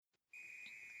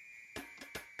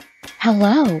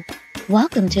Hello,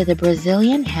 welcome to the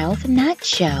Brazilian Health Nut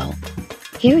Show.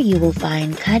 Here you will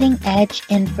find cutting edge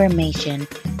information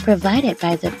provided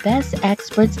by the best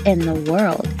experts in the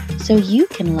world so you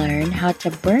can learn how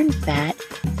to burn fat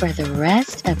for the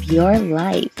rest of your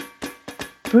life.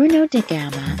 Bruno de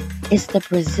Gama is the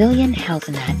Brazilian health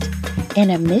nut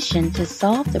in a mission to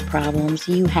solve the problems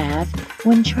you have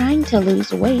when trying to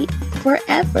lose weight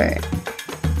forever.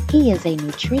 He is a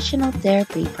nutritional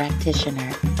therapy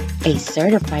practitioner, a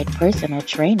certified personal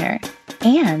trainer,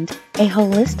 and a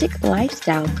holistic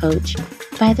lifestyle coach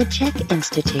by the CHEK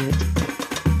Institute.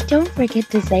 Don't forget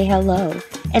to say hello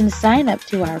and sign up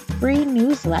to our free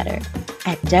newsletter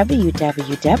at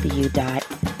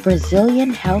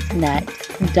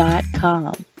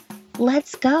www.brazilianhealthnut.com.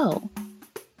 Let's go.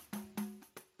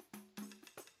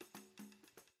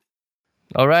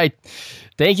 All right.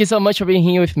 Thank you so much for being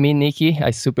here with me, Nikki.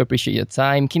 I super appreciate your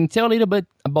time. Can you tell a little bit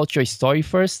about your story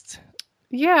first?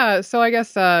 Yeah, so I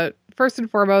guess first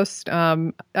and foremost,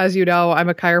 as you know, I'm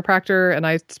a chiropractor and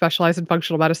I specialize in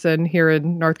functional medicine here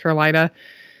in North Carolina.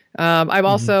 I'm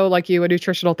also, like you, a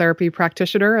nutritional therapy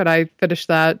practitioner, and I finished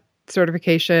that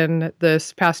certification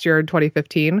this past year in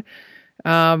 2015.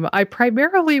 I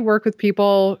primarily work with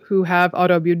people who have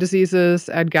autoimmune diseases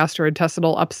and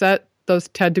gastrointestinal upset. Those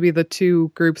tend to be the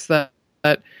two groups that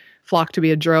flock to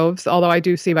me in droves, although I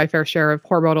do see my fair share of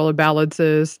hormonal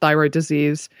imbalances, thyroid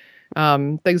disease,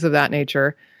 things of that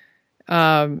nature.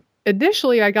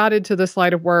 Initially, I got into this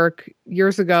line of work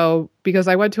years ago because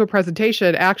I went to a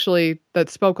presentation actually that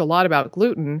spoke a lot about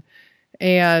gluten,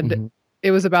 and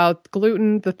it was about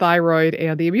gluten, the thyroid,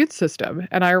 and the immune system.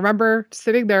 And I remember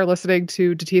sitting there listening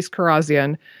to Datis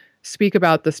Kharrazian speak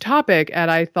about this topic,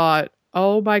 and I thought,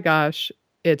 oh my gosh,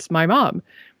 it's my mom.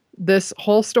 This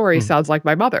whole story sounds like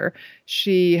my mother.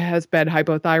 She has been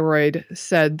hypothyroid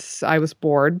since I was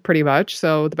born, pretty much,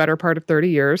 so the better part of 30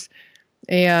 years.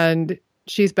 And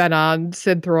she's been on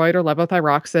Synthroid or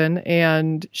levothyroxine,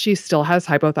 and she still has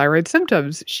hypothyroid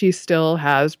symptoms. She still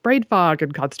has brain fog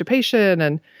and constipation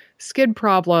and skin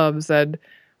problems and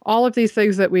all of these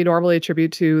things that we normally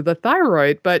attribute to the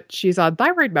thyroid, but she's on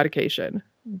thyroid medication.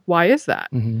 Why is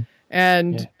that?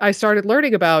 And I started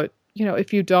learning about,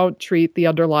 if you don't treat the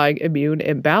underlying immune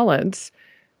imbalance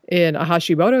in a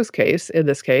Hashimoto's case, in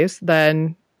this case,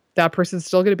 then that person's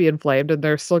still going to be inflamed and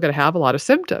they're still going to have a lot of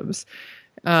symptoms.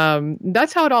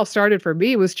 That's how it all started for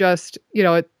me, was just,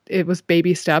 it was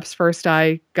baby steps. First,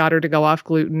 I got her to go off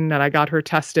gluten and I got her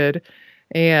tested,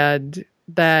 and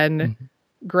then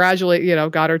gradually,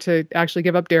 got her to actually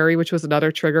give up dairy, which was another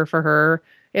trigger for her.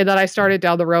 And then I started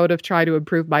down the road of trying to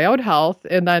improve my own health.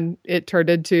 And then it turned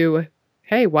into,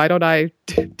 hey, why don't I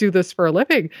do this for a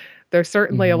living? There's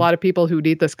certainly a lot of people who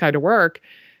need this kind of work.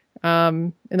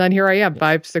 And then here I am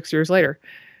 5-6 years later.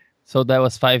 So that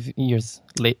was 5 years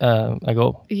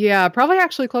ago. Yeah, probably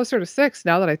actually closer to 6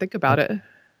 now that I think about it.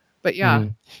 But yeah.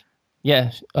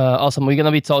 Yeah, awesome. We're going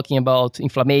to be talking about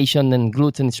inflammation and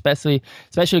gluten, especially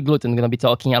gluten. We're going to be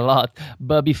talking a lot.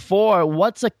 But before,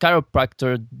 what's a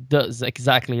chiropractor does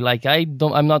exactly? Like,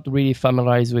 I'm not really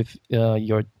familiarized with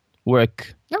your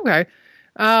work. Okay.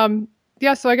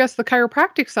 So I guess the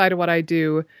chiropractic side of what I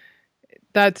do,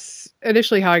 that's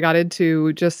initially how I got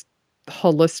into just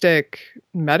holistic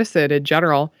medicine in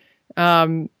general.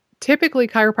 Typically,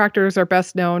 chiropractors are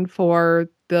best known for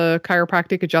the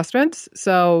chiropractic adjustments.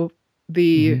 So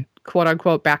the quote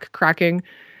unquote back cracking,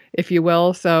 if you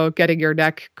will. So getting your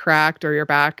neck cracked or your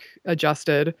back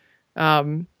adjusted.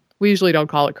 We usually don't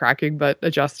call it cracking, but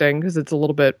adjusting, because it's a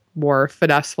little bit more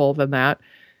finesseful than that.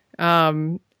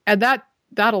 And that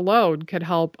alone can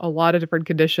help a lot of different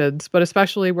conditions, but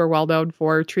especially we're well known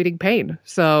for treating pain.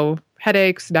 So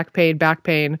headaches, neck pain, back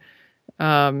pain,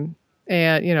 and,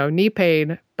 knee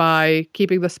pain, by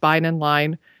keeping the spine in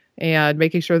line and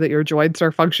making sure that your joints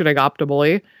are functioning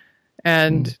optimally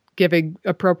and giving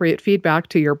appropriate feedback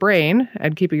to your brain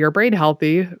and keeping your brain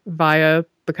healthy via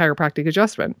the chiropractic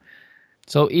adjustment.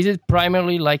 So is it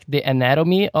primarily like the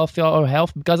anatomy of your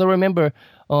health? Because I remember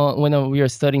when we were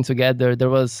studying together, there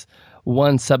was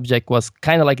one subject was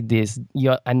kind of like this: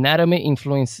 your anatomy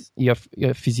influences your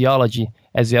physiology,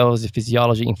 as well as the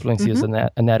physiology influences your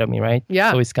anatomy, right?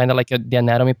 Yeah. So it's kind of like the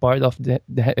anatomy part of the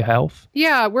health.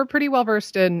 Yeah, we're pretty well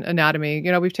versed in anatomy.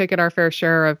 We've taken our fair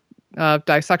share of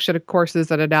dissection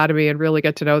courses in anatomy and really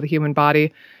get to know the human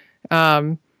body.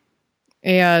 And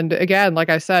again, like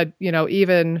I said,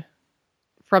 even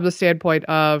from the standpoint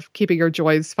of keeping your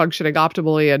joints functioning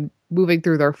optimally and moving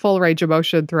through their full range of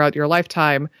motion throughout your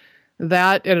lifetime,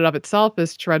 that in and of itself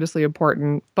is tremendously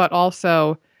important. But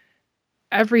also,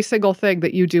 every single thing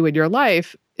that you do in your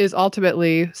life is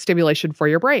ultimately stimulation for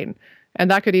your brain. and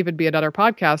that could even be another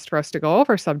podcast for us to go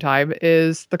over sometime,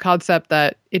 is the concept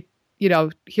that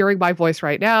hearing my voice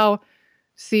right now,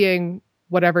 seeing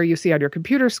whatever you see on your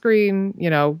computer screen,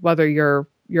 whether you're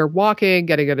walking,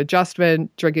 getting an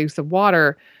adjustment, drinking some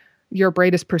water, your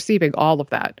brain is perceiving all of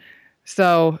that.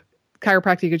 So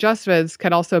chiropractic adjustments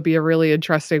can also be a really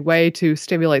interesting way to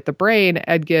stimulate the brain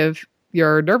and give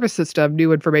your nervous system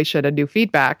new information and new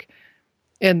feedback.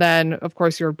 And then, of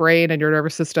course, your brain and your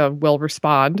nervous system will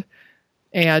respond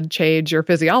and change your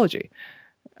physiology.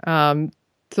 So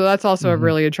that's also a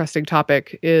really interesting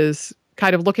topic, is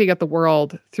kind of looking at the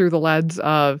world through the lens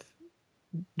of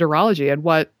neurology and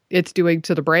what it's doing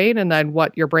to the brain, and then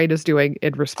what your brain is doing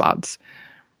in response.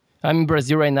 I'm in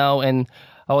Brazil right now, and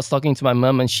I was talking to my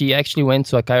mom, and she actually went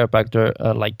to a chiropractor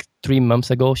like 3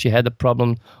 months ago. She had a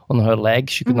problem on her leg.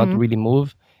 She could not really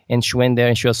move, and she went there,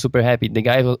 and she was super happy. The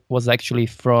guy was actually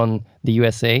from the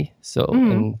USA, so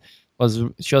and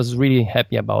she was really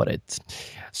happy about it.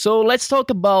 So let's talk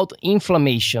about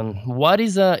inflammation. What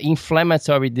is an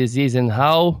inflammatory disease, and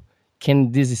how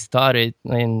can this start it?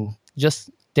 And just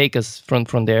take us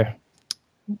from there.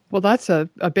 Well, that's a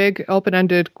big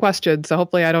open-ended question, so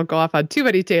hopefully I don't go off on too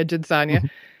many tangents on you.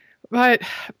 But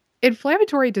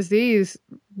inflammatory disease,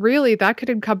 really, that could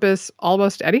encompass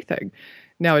almost anything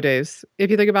nowadays. If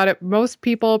you think about it, most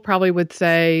people probably would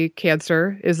say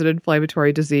cancer is an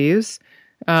inflammatory disease,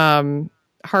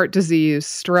 heart disease,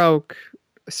 stroke,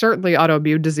 certainly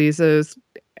autoimmune diseases,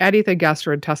 anything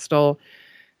gastrointestinal.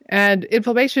 And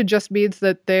inflammation just means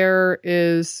that there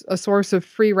is a source of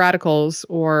free radicals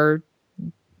or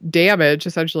damage,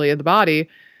 essentially, in the body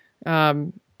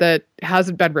that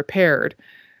hasn't been repaired.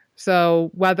 So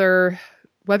whether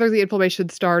the inflammation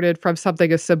started from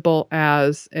something as simple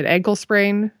as an ankle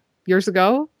sprain years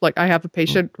ago, like I have a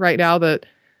patient right now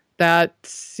that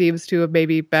seems to have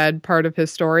maybe been part of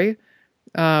his story.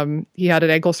 He had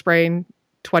an ankle sprain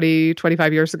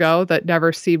 25 years ago that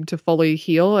never seemed to fully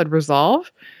heal and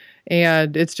resolve.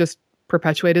 And it's just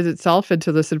perpetuated itself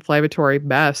into this inflammatory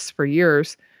mess for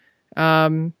years.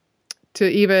 To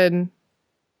even,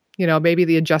 maybe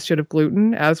the ingestion of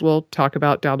gluten, as we'll talk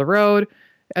about down the road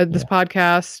at this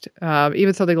podcast,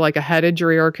 even something like a head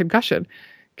injury or a concussion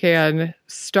can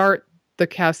start the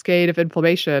cascade of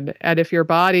inflammation. And if your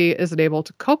body isn't able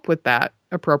to cope with that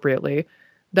appropriately,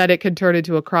 then it can turn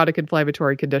into a chronic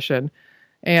inflammatory condition.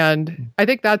 And I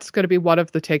think that's going to be one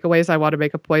of the takeaways I want to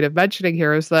make a point of mentioning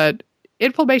here, is that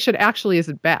inflammation actually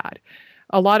isn't bad.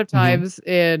 A lot of times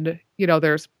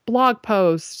there's blog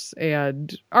posts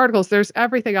and articles, there's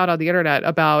everything out on the internet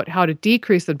about how to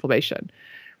decrease inflammation.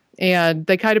 And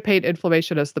they kind of paint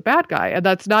inflammation as the bad guy. And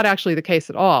that's not actually the case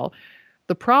at all.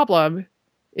 The problem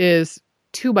is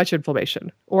too much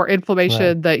inflammation, or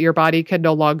inflammation that your body can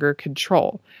no longer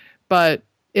control. But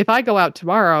if I go out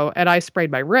tomorrow and I sprain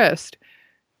my wrist,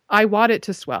 I want it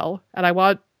to swell, and I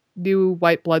want new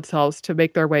white blood cells to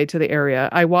make their way to the area.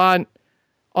 I want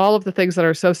all of the things that are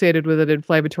associated with an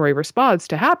inflammatory response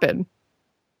to happen.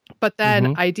 But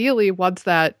then ideally, once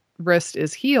that wrist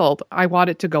is healed, I want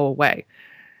it to go away.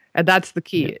 And that's the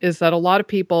key, is that a lot of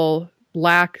people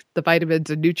lack the vitamins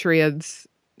and nutrients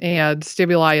and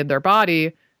stimuli in their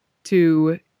body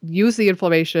to use the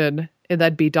inflammation and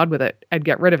then be done with it and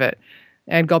get rid of it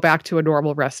and go back to a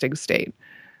normal resting state.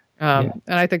 And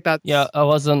I think that's... Yeah, I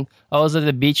was at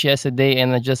the beach yesterday,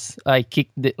 and I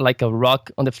kicked like a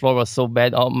rock on the floor. It was so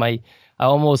bad. I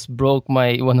almost broke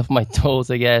one of my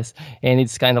toes, I guess, and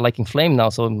it's kind of like inflamed now,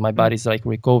 so my body's like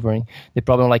recovering. The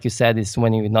problem, like you said, is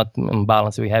when you're not in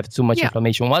balance, we have too much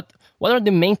inflammation. What are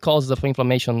the main causes of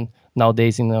inflammation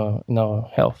nowadays in our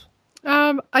health?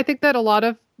 I think that a lot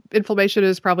of inflammation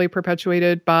is probably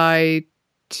perpetuated by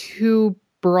two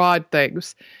broad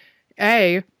things.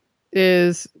 A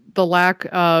is the lack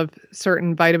of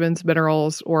certain vitamins,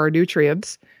 minerals, or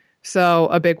nutrients. So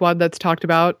a big one that's talked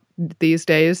about these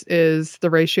days is the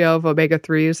ratio of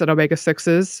omega-3s and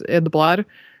omega-6s in the blood.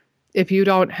 If you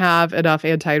don't have enough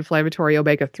anti-inflammatory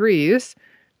omega-3s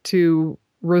to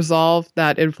resolve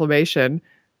that inflammation,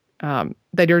 then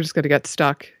you're just going to get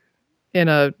stuck in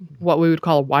what we would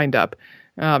call a wind-up,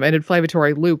 an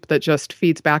inflammatory loop that just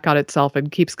feeds back on itself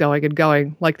and keeps going and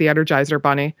going, like the Energizer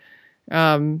Bunny.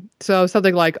 So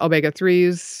something like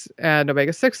omega-3s and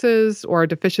omega-6s, or a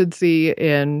deficiency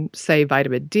in, say,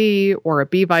 vitamin D or a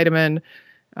B vitamin,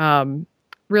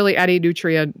 really any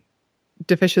nutrient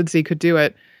deficiency could do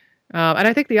it. And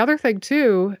I think the other thing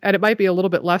too, and it might be a little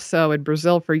bit less so in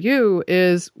Brazil for you,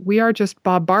 is we are just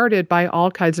bombarded by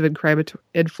all kinds of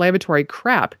inflammatory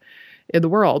crap in the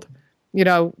world.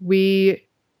 We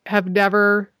have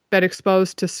never been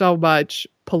exposed to so much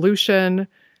pollution,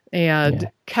 and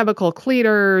chemical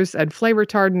cleaners and flame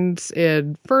retardants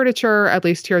in furniture. At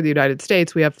least here in the United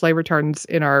States, we have flame retardants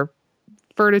in our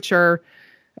furniture.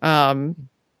 You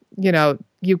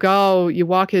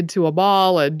walk into a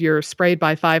mall and you're sprayed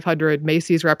by 500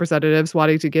 Macy's representatives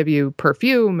wanting to give you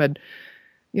perfume. And,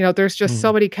 there's just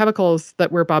so many chemicals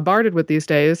that we're bombarded with these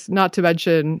days, not to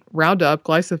mention Roundup,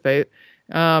 glyphosate.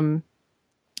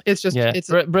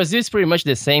 Brazil is pretty much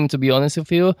the same, to be honest with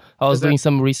you. I was doing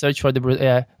some research for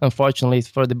unfortunately,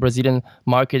 for the Brazilian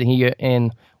market here,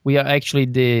 and we are actually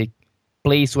the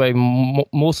place where we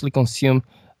mostly consume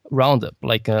Roundup,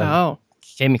 like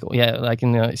chemical, like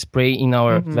in spray in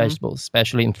our vegetables,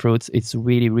 especially in fruits. It's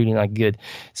really, really not good.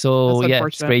 So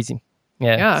it's crazy.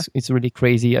 It's really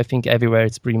crazy. I think everywhere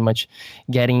it's pretty much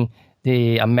getting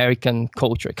the American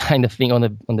culture kind of thing on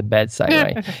the bad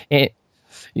side, right?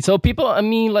 So people,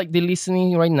 like they're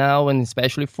listening right now, and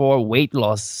especially for weight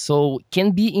loss. So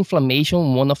can be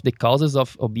inflammation one of the causes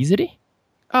of obesity?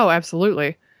 Oh,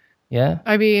 absolutely. Yeah.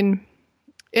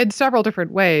 In several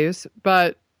different ways,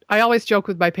 but I always joke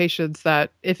with my patients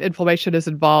that if inflammation is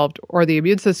involved or the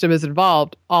immune system is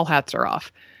involved, all hats are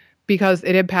off, because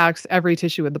it impacts every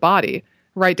tissue in the body,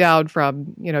 right down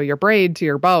from, your brain to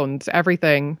your bones.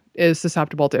 Everything is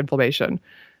susceptible to inflammation.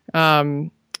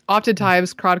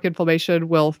 Oftentimes, chronic inflammation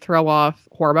will throw off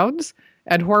hormones,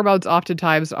 and hormones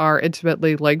oftentimes are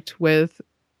intimately linked with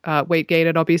weight gain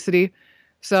and obesity.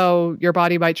 So your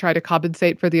body might try to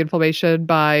compensate for the inflammation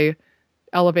by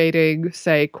elevating,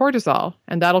 say, cortisol,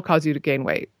 and that'll cause you to gain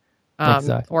weight.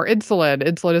 Exactly. Or insulin.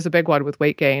 Insulin is a big one with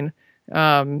weight gain.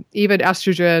 Even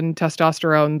estrogen,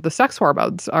 testosterone, the sex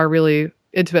hormones are really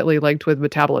intimately linked with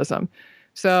metabolism.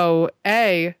 So,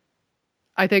 I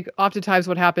think oftentimes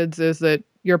what happens is that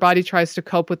your body tries to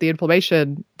cope with the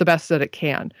inflammation the best that it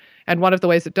can. And one of the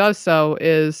ways it does so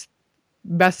is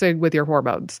messing with your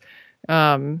hormones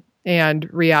and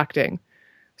reacting.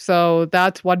 So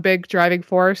that's one big driving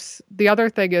force. The other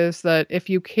thing is that if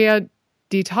you can't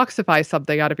detoxify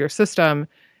something out of your system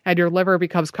and your liver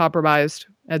becomes compromised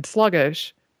and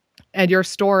sluggish, and you're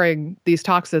storing these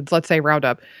toxins, let's say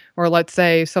Roundup, or let's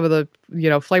say some of the,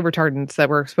 flame retardants that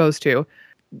we're exposed to,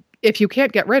 if you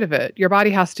can't get rid of it, your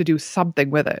body has to do something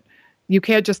with it. You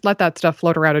can't just let that stuff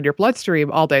float around in your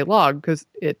bloodstream all day long because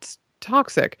it's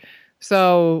toxic.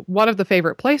 So one of the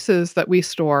favorite places that we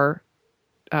store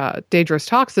dangerous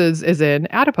toxins is in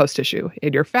adipose tissue,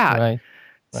 in your fat. Right.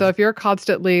 So if you're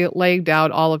constantly laying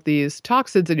down all of these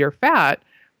toxins in your fat,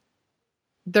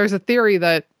 there's a theory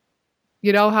that,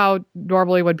 how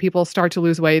normally when people start to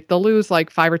lose weight, they'll lose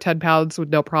like 5 or 10 pounds with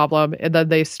no problem, and then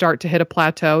they start to hit a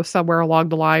plateau somewhere along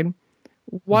the line.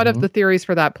 One of the theories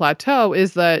for that plateau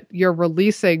is that you're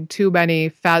releasing too many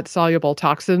fat-soluble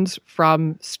toxins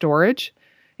from storage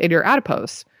in your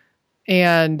adipose.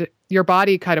 And your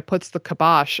body kind of puts the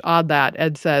kibosh on that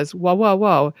and says,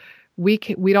 whoa, we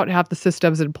don't have the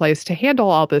systems in place to handle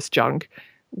all this junk.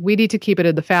 We need to keep it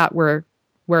in the fat where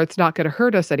it's not going to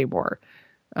hurt us anymore.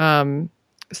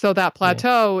 So that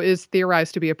plateau is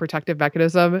theorized to be a protective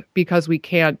mechanism because we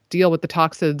can't deal with the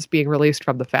toxins being released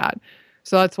from the fat.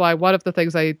 So that's why one of the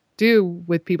things I do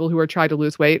with people who are trying to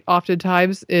lose weight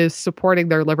oftentimes is supporting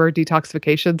their liver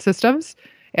detoxification systems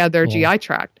and their GI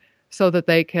tract so that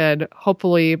they can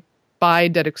hopefully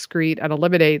bind and excrete and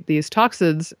eliminate these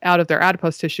toxins out of their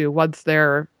adipose tissue once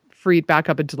they're freed back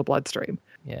up into the bloodstream.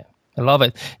 Yeah. I love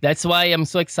it. That's why I'm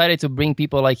so excited to bring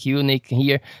people like you, Nick,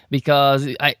 here, because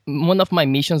one of my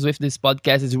missions with this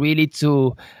podcast is really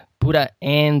to put an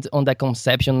end on the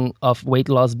conception of weight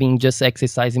loss being just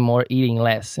exercising more, eating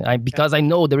less. Because I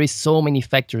know there is so many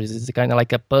factors. It's kind of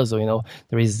like a puzzle,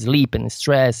 There is sleep and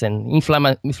stress and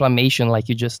inflammation, like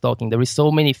you just talking. There is so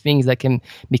many things that can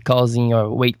be causing your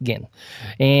weight gain.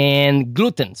 And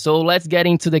gluten. So let's get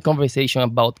into the conversation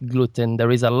about gluten.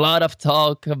 There is a lot of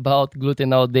talk about gluten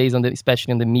nowadays,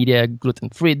 especially in the media,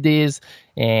 gluten-free this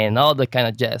and all the kind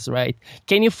of jazz, right?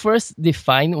 Can you first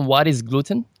define what is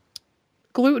gluten?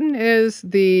 Gluten is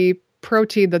the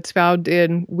protein that's found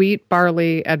in wheat,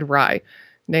 barley, and rye,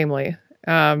 namely.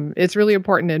 It's really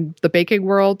important in the baking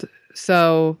world.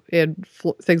 So in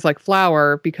things like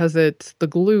flour, because it's the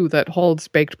glue that holds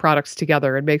baked products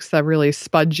together and makes them really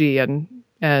spongy and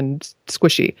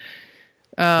squishy.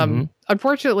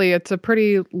 Unfortunately, it's a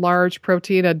pretty large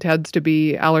protein and tends to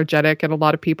be allergenic in a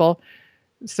lot of people.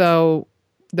 So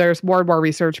there's more and more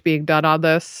research being done on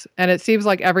this. And it seems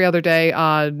like every other day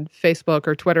on Facebook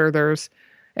or Twitter, there's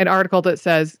an article that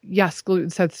says, yes, gluten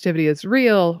sensitivity is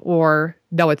real, or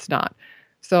no, it's not.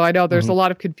 So I know there's a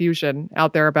lot of confusion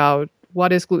out there about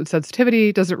what is gluten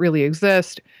sensitivity? Does it really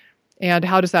exist? And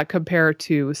how does that compare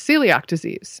to celiac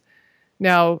disease?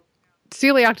 Now,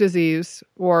 celiac disease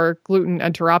or gluten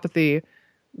enteropathy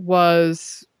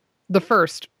was the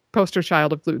first poster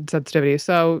child of gluten sensitivity.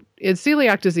 So in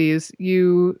celiac disease,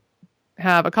 you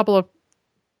have a couple of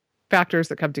factors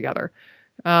that come together.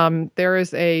 There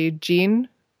is a gene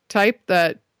type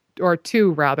or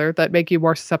two rather, that make you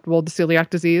more susceptible to celiac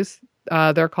disease.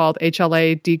 They're called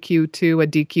HLA DQ2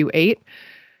 and DQ8.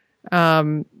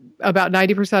 About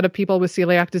 90% of people with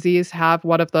celiac disease have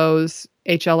one of those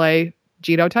HLA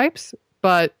genotypes,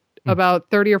 but about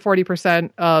 30 or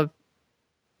 40% of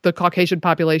the Caucasian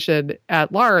population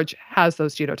at large has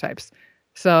those genotypes.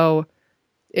 So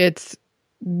it's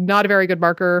not a very good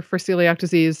marker for celiac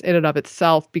disease in and of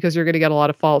itself, because you're going to get a lot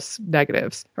of false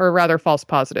negatives, or rather false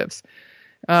positives.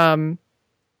 So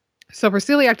for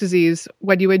celiac disease,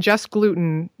 when you ingest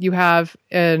gluten, you have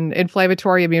an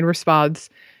inflammatory immune response,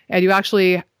 and you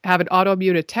actually have an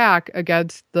autoimmune attack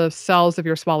against the cells of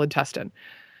your small intestine.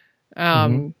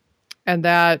 And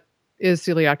that is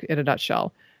celiac in a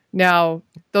nutshell. Now,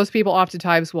 those people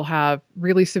oftentimes will have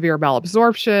really severe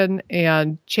malabsorption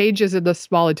and changes in the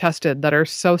small intestine that are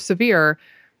so severe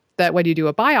that when you do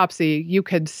a biopsy, you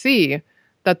can see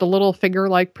that the little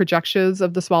finger-like projections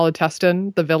of the small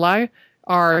intestine, the villi,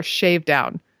 are shaved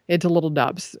down into little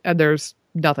nubs, and there's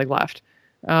nothing left.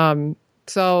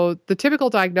 So the typical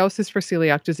diagnosis for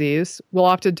celiac disease will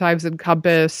oftentimes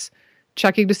encompass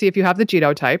checking to see if you have the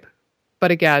genotype.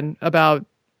 But again, about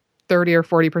 30 or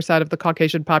 40% of the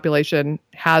Caucasian population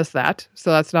has that.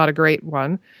 So that's not a great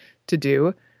one to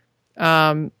do.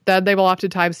 Then they will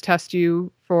oftentimes test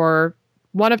you for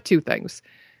one of two things.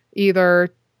 Either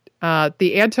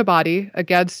the antibody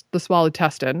against the small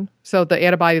intestine, so the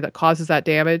antibody that causes that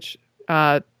damage,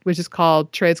 which is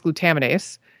called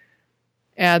transglutaminase.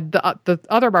 And the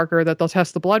other marker that they'll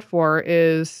test the blood for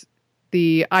is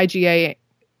the IgA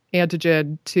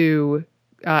antigen to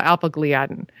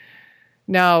alpha-gliadin.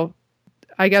 Now,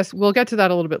 I guess we'll get to that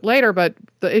a little bit later, but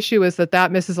the issue is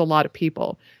that misses a lot of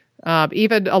people.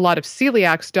 Even a lot of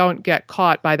celiacs don't get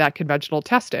caught by that conventional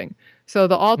testing. So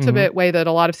the ultimate way that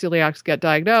a lot of celiacs get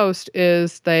diagnosed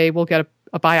is they will get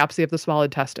a biopsy of the small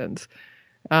intestines.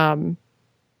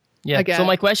 Again, so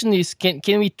my question is, can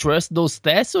we trust those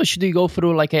tests, or should we go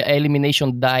through like an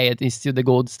elimination diet is still the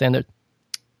gold standard?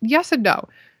 Yes and no.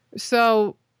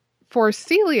 So for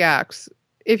celiacs,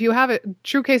 if you have a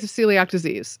true case of celiac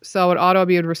disease, so an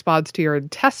autoimmune response to your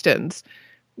intestines,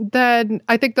 then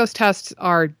I think those tests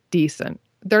are decent.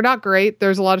 They're not great.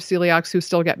 There's a lot of celiacs who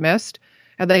still get missed,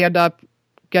 and they end up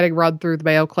getting run through the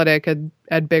Mayo Clinic and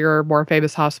bigger, more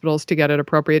famous hospitals to get an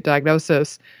appropriate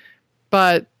diagnosis.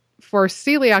 But for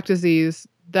celiac disease,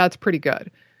 that's pretty good.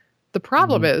 The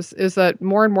problem is that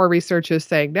more and more research is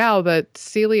saying now that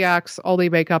celiacs only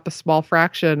make up a small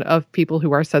fraction of people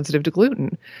who are sensitive to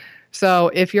gluten.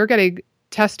 So if you're getting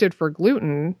tested for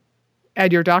gluten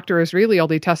and your doctor is really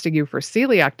only testing you for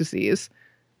celiac disease,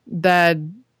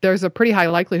 then there's a pretty high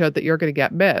likelihood that you're going to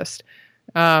get missed.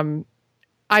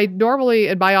 I normally,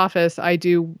 in my office, I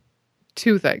do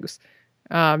two things.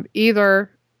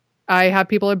 Either I have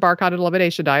people embark on an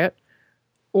elimination diet,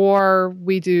 or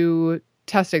we do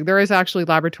testing. There is actually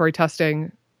laboratory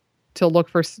testing to look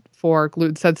for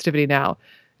gluten sensitivity now.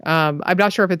 I'm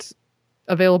not sure if it's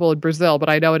available in Brazil, but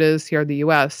I know it is here in the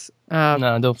U.S. No,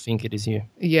 I don't think it is here.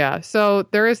 Yeah, so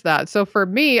there is that. So for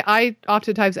me, I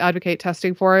oftentimes advocate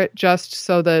testing for it just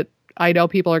so that I know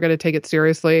people are going to take it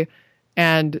seriously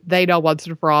and they know once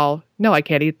and for all, no, I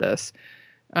can't eat this.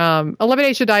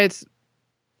 Elimination diets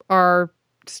are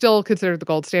still considered the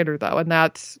gold standard, though, and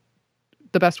that's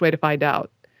the best way to find out.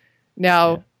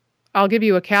 Now, I'll give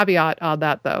you a caveat on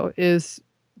that, though, is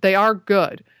they are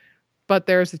good, but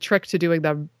there's a trick to doing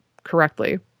them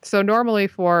correctly. So normally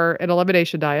for an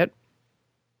elimination diet,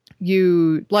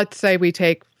 let's say we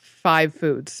take 5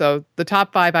 foods. So the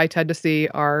top 5 I tend to see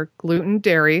are gluten,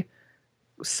 dairy,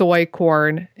 soy,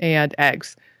 corn, and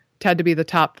eggs. Tend to be the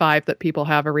top 5 that people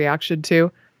have a reaction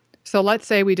to. So let's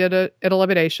say we did an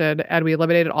elimination and we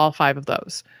eliminated all 5 of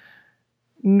those.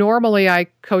 Normally, I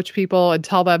coach people and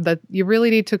tell them that you really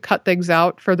need to cut things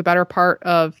out for the better part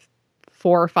of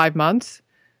 4 or 5 months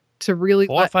to really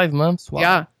 4 or 5 months? Wow.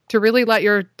 Yeah, to really let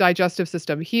your digestive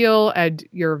system heal and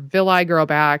your villi grow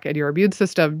back and your immune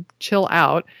system chill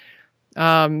out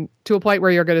to a point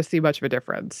where you're going to see much of a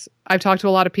difference. I've talked to a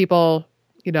lot of people,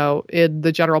 in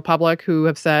the general public who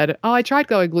have said, oh, I tried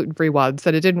going gluten-free once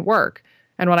and it didn't work.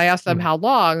 And when I ask them how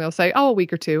long, they'll say, oh, a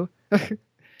week or 2.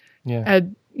 Yeah.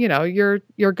 And,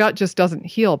 your gut just doesn't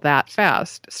heal that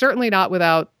fast. Certainly not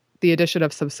without the addition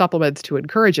of some supplements to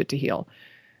encourage it to heal.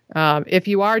 If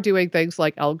you are doing things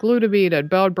like L-glutamine and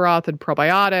bone broth and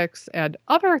probiotics and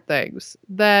other things,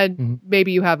 then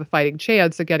maybe you have a fighting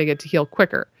chance of getting it to heal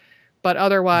quicker. But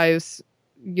otherwise,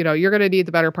 you're going to need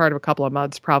the better part of a couple of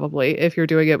months probably if you're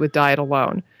doing it with diet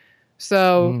alone.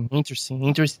 So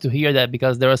interesting to hear that,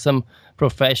 because there are some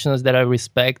professionals that I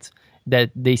respect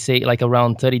that they say like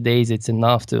around 30 days it's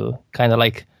enough to kind of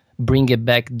like bring it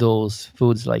back, those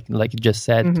foods like you just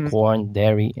said, corn,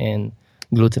 dairy, and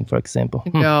gluten, for example.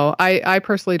 No, I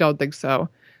personally don't think so.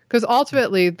 Because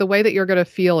ultimately, the way that you're going to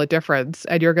feel a difference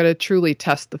and you're going to truly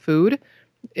test the food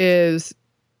is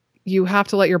you have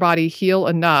to let your body heal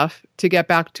enough to get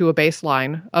back to a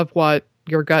baseline of what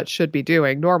your gut should be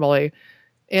doing normally.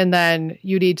 And then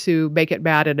you need to make it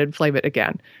mad and inflame it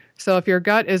again. So if your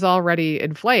gut is already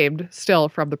inflamed still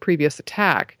from the previous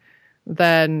attack,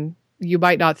 then you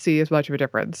might not see as much of a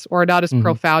difference or not as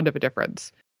profound of a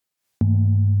difference.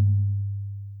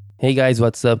 Hey guys,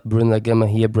 what's up? Bruno Gama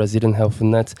here, Brazilian Health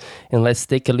Nut, and let's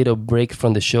take a little break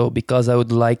from the show because I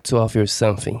would like to offer you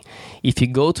something. If you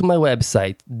go to my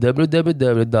website,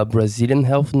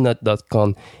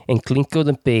 www.brazilianhealthnut.com, and click on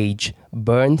the page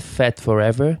Burn Fat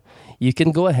Forever, you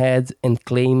can go ahead and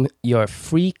claim your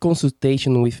free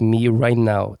consultation with me right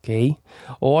now, okay?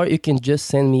 Or you can just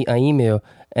send me an email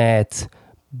at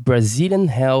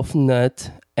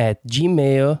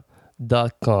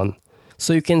brazilianhealthnut@gmail.com.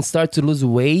 So you can start to lose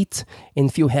weight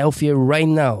and feel healthier right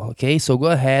now, okay? So go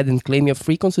ahead and claim your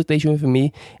free consultation with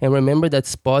me. And remember that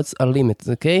spots are limited,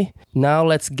 okay? Now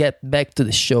let's get back to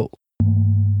the show.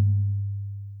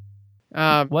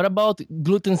 What about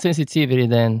gluten sensitivity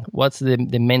then? What's the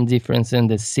main difference in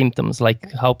the symptoms?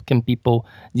 Like how can people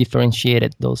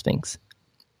differentiate those things?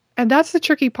 And that's the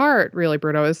tricky part, really,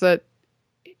 Bruno, is that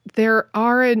there's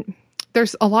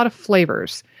a lot of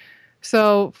flavors.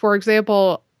 So, for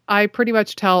example, I pretty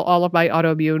much tell all of my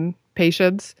autoimmune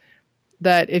patients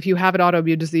that if you have an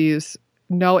autoimmune disease,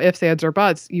 no ifs, ands, or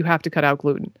buts, you have to cut out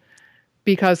gluten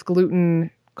because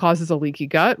gluten causes a leaky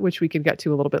gut, which we can get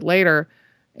to a little bit later.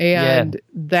 And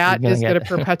that is going to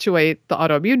perpetuate the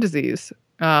autoimmune disease.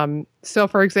 So,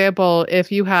 for example, if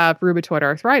you have rheumatoid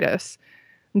arthritis,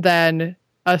 then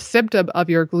a symptom of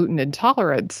your gluten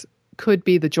intolerance could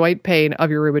be the joint pain of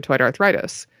your rheumatoid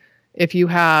arthritis. If you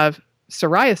have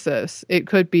psoriasis, it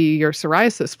could be your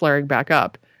psoriasis flaring back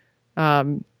up.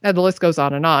 And the list goes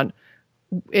on and on.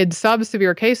 In some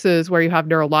severe cases where you have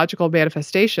neurological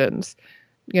manifestations,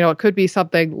 it could be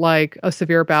something like a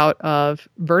severe bout of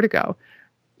vertigo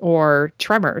or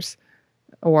tremors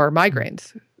or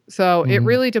migraines. So it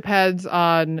really depends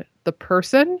on the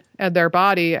person and their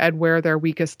body and where their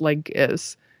weakest link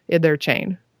is in their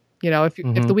chain. If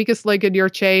the weakest link in your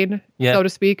chain, so to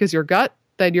speak, is your gut,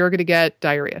 then you're going to get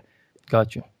diarrhea.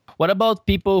 Got you. What about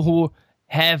people who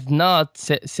have not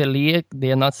celiac, they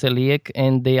are not celiac,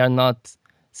 and they are not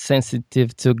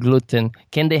sensitive to gluten?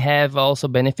 Can they have also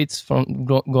benefits from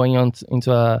going on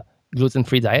into a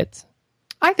gluten-free diet?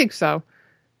 I think so.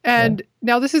 And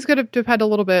now this is going to depend a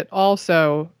little bit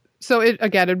also. So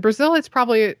in Brazil, it's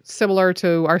probably similar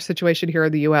to our situation here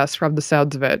in the US from the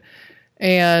sounds of it.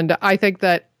 And I think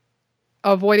that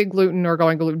avoiding gluten or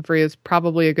going gluten-free is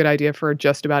probably a good idea for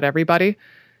just about everybody.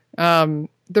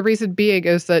 The reason being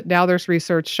is that now there's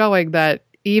research showing that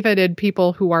even in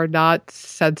people who are not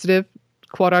sensitive,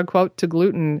 quote unquote, to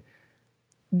gluten,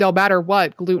 no matter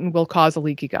what, gluten will cause a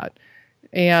leaky gut.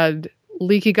 And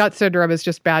leaky gut syndrome is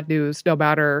just bad news no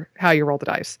matter how you roll the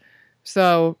dice.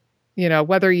 So,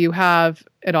 whether you have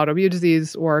an autoimmune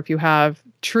disease or if you have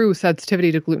true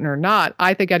sensitivity to gluten or not,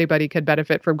 I think anybody can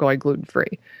benefit from going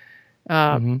gluten-free.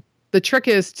 The trick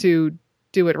is to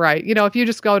do it right. If you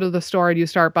just go to the store and you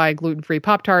start buying gluten-free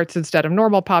Pop-Tarts instead of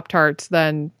normal Pop-Tarts,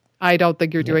 then I don't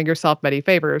think you're doing yourself many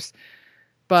favors.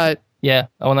 But I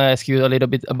want to ask you a little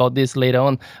bit about this later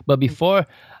on. But before,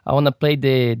 I want to play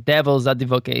the devil's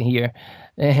advocate here.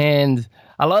 And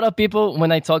a lot of people,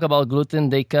 when I talk about gluten,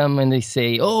 they come and they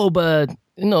say, oh, but,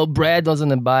 bread was in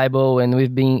the Bible and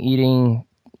we've been eating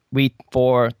wheat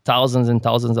for thousands and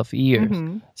thousands of years.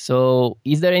 So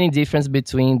is there any difference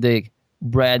between the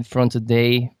bread from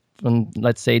today, from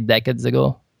let's say decades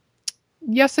ago?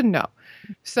 Yes and no.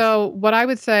 So what I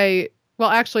would say,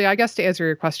 well, actually, I guess to answer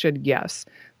your question, yes,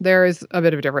 there is a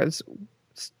bit of a difference.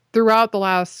 Throughout the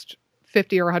last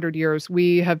 50 or 100 years,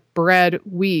 we have bred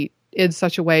wheat in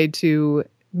such a way to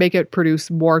make it produce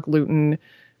more gluten,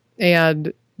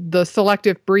 and the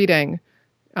selective breeding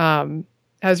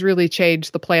has really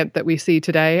changed the plant that we see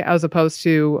today as opposed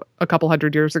to a couple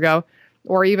hundred years ago,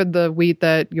 or even the wheat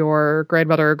that your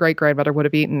grandmother or great-grandmother would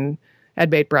have eaten and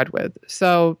made bread with.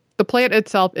 So the plant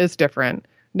itself is different.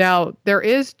 Now, there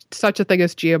is such a thing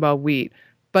as GMO wheat,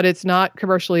 but it's not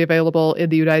commercially available in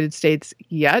the United States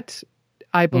yet.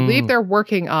 I believe they're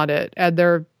working on it, and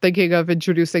they're thinking of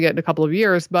introducing it in a couple of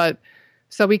years. But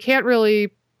so we can't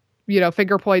really,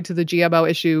 finger point to the GMO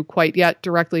issue quite yet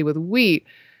directly with wheat.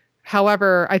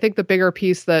 However, I think the bigger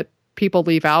piece that people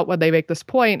leave out when they make this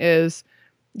point is,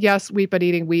 yes, we've been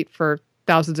eating wheat for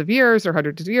thousands of years or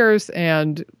hundreds of years,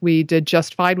 and we did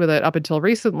just fine with it up until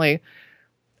recently.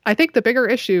 I think the bigger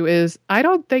issue is I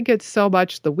don't think it's so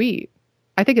much the wheat.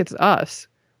 I think it's us.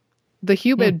 The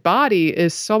human body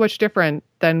is so much different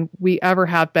than we ever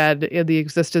have been in the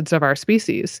existence of our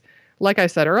species. Like I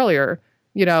said earlier,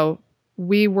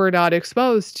 we were not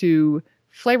exposed to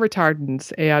flavor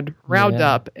retardants and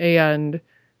Roundup and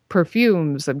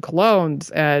perfumes and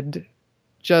colognes and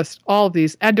just all of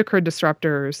these endocrine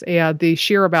disruptors and the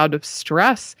sheer amount of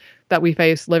stress that we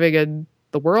face living in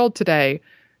the world today,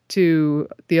 to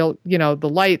the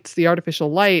lights, the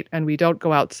artificial light, and we don't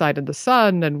go outside in the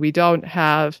sun, and we don't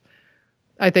have,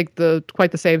 I think,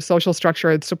 quite the same social structure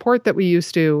and support that we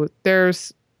used to.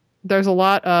 There's a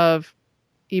lot of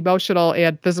emotional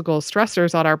and physical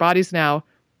stressors on our bodies now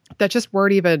that just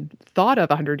weren't even thought of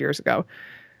 100 years ago.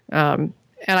 And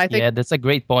I think that's a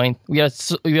great point. We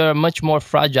are much more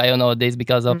fragile nowadays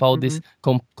because of all these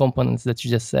components that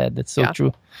you just said. That's so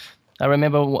true. I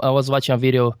remember I was watching a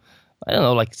video, I don't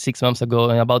know, like 6 months ago,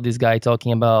 about this guy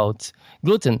talking about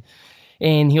gluten.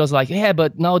 And he was like, yeah,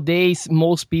 but nowadays,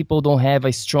 most people don't have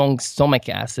a strong stomach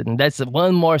acid. And that's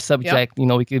one more subject,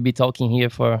 we could be talking here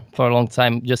for a long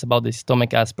time just about the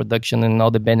stomach acid production and all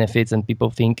the benefits. And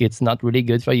people think it's not really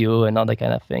good for you and all that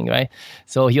kind of thing, right?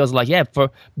 So he was like, yeah,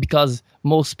 because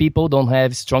most people don't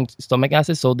have strong stomach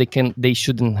acid, so they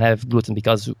shouldn't have gluten,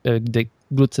 because the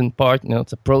gluten part,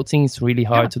 it's a protein, it's really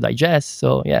hard to digest.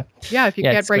 So, yeah. Yeah, if you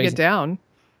can't break it down.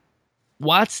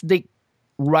 What's the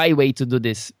right way to do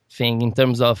this thing in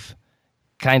terms of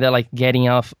kind of like getting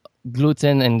off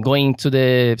gluten and going to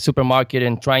the supermarket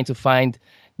and trying to find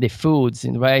the foods,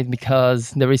 right?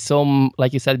 Because there is some,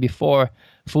 like you said before,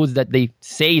 foods that they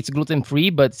say it's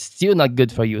gluten-free, but still not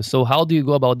good for you. So how do you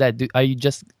go about that? Are you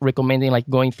just recommending like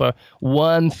going for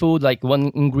one food, like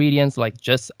one ingredient, like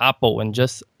just apple and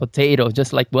just potato,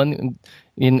 just like one,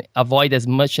 and avoid as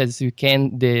much as you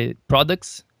can the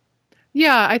products?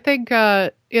 Yeah, I think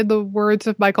in the words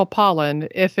of Michael Pollan,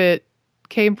 if it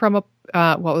came from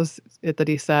what was it that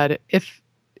he said? If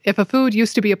a food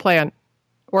used to be a plant,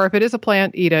 or if it is a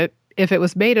plant, eat it. If it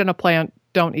was made in a plant,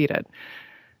 don't eat it.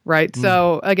 Right?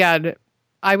 So again,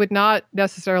 I would not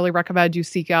necessarily recommend you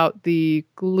seek out the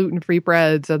gluten-free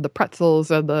breads and the pretzels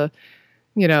and the,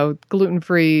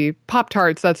 gluten-free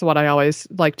Pop-Tarts. That's what I always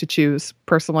like to choose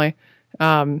personally.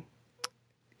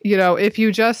 If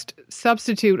you just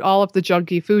substitute all of the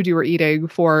junky food you were eating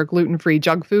for gluten-free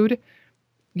junk food,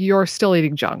 you're still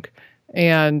eating junk.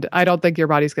 And I don't think your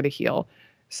body's going to heal.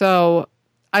 So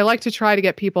I like to try to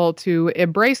get people to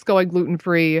embrace going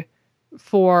gluten-free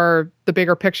for the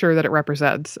bigger picture that it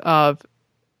represents of,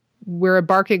 we're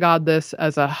embarking on this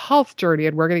as a health journey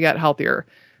and we're going to get healthier.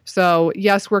 So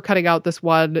yes, we're cutting out this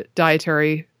one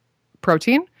dietary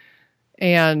protein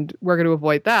and we're going to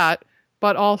avoid that.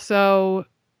 But also,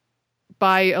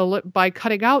 by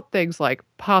cutting out things like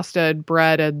pasta and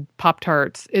bread and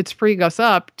Pop-Tarts, it's freeing us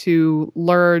up to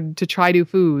learn to try new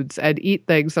foods and eat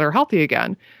things that are healthy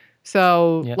again.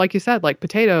 So, like you said, like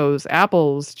potatoes,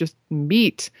 apples, just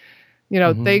meat,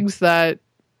 things that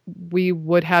we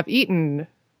would have eaten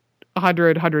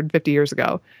 100, 150 years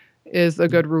ago is a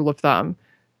good rule of thumb.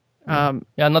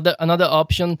 Another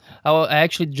option, I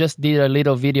actually just did a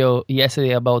little video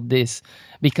yesterday about this,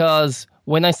 because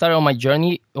when I started on my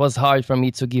journey, it was hard for me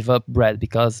to give up bread,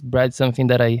 because bread is something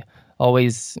that I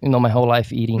always, my whole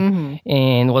life eating,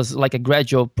 and it was like a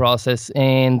gradual process.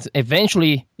 And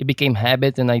eventually it became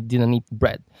habit and I didn't eat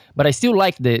bread, but I still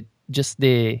like the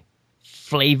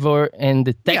flavor and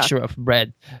the texture of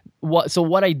bread. So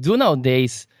what I do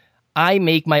nowadays, I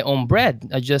make my own bread.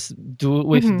 I just do it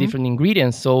with different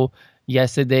ingredients. So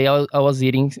yesterday I was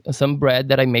eating some bread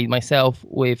that I made myself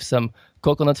with some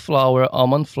coconut flour,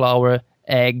 almond flour,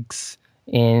 eggs,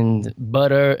 and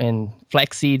butter and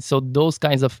flax seeds. So those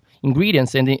kinds of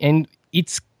ingredients, and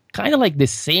it's kind of like the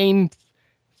same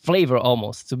flavor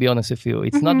almost, to be honest with you.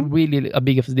 It's not really a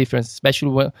big of a difference,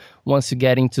 especially once you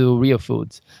get into real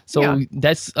foods. So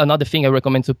that's another thing I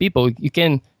recommend to people. You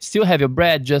can still have your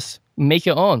bread, just make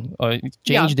your own, or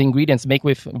change the ingredients, make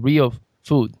with real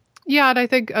food. Yeah, and I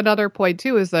think another point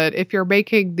too is that if you're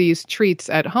making these treats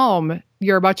at home,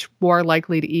 you're much more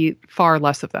likely to eat far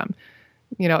less of them.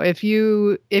 If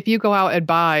you go out and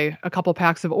buy a couple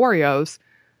packs of Oreos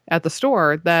at the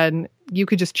store, then you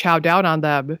could just chow down on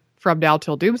them from now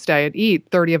till doomsday and eat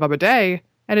 30 of them a day,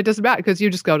 and it doesn't matter because you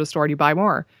just go to the store and you buy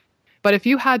more. But if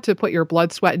you had to put your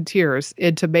blood, sweat, and tears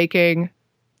into making,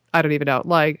 I don't even know,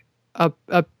 like a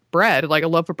bread, like a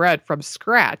loaf of bread from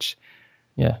scratch,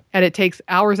 and it takes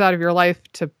hours out of your life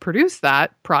to produce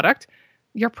that product,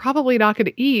 you're probably not going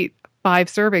to eat 5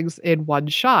 servings in one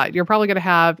shot. You're probably going to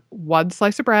have one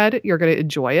slice of bread, you're going to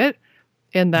enjoy it,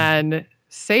 and then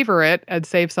savor it and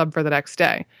save some for the next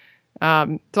day.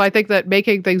 So I think that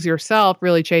making things yourself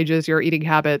really changes your eating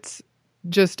habits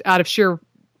just out of sheer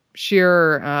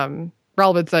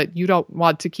relevance that you don't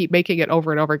want to keep making it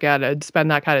over and over again and spend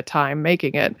that kind of time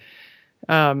making it.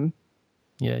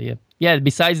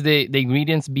 Besides the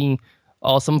ingredients being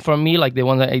awesome for me, like the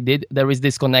one that I did, there is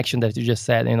this connection that you just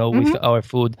said, with our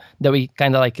food that we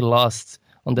kind of like lost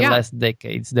on the last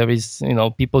decades. There is,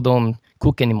 people don't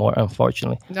cook anymore,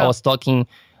 unfortunately. No. I was talking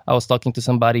to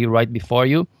somebody right before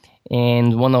you,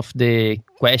 and one of the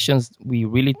questions we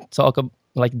really talk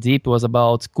like deep was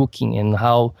about cooking and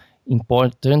how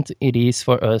important it is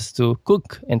for us to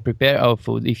cook and prepare our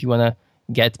food if you want to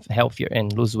get healthier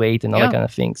and lose weight and all that kind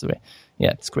of things, right?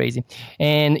 Yeah, it's crazy.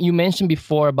 And you mentioned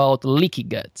before about leaky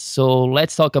gut. So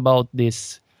let's talk about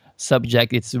this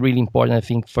subject. It's really important, I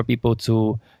think, for people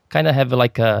to kind of have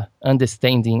like a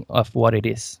understanding of what it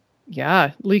is.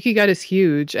 Yeah, leaky gut is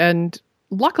huge. And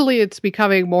luckily, it's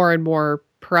becoming more and more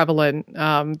prevalent.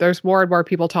 There's more and more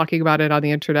people talking about it on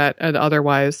the internet and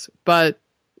otherwise, but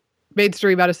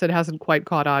mainstream medicine hasn't quite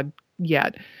caught on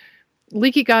yet.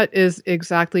 Leaky gut is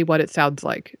exactly what it sounds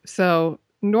like. So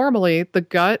normally the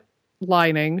gut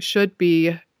lining should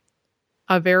be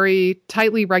a very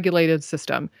tightly regulated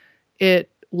system. It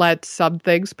lets some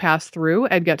things pass through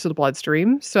and get to the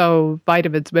bloodstream. So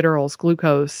vitamins, minerals,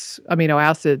 glucose, amino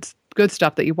acids, good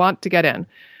stuff that you want to get in.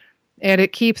 And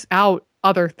it keeps out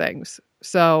other things.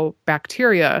 So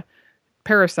bacteria,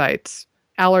 parasites,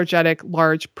 allergenic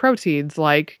large proteins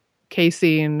like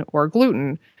casein or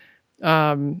gluten,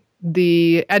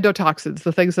 the endotoxins,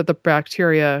 the things that the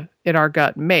bacteria in our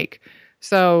gut make.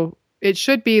 So it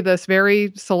should be this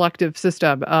very selective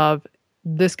system of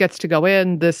this gets to go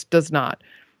in, this does not.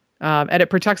 And it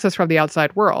protects us from the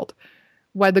outside world.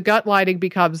 When the gut lining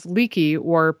becomes leaky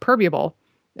or permeable,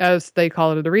 as they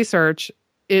call it in the research,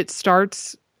 it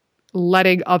starts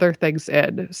letting other things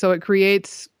in. So it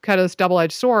creates kind of this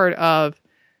double-edged sword of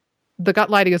the gut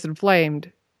lining is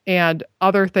inflamed and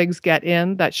other things get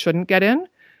in that shouldn't get in.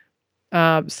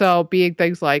 So being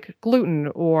things like gluten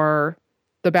or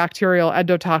the bacterial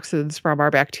endotoxins from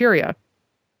our bacteria.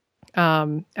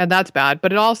 And that's bad.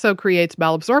 But it also creates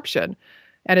malabsorption.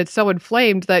 And it's so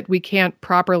inflamed that we can't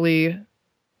properly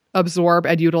absorb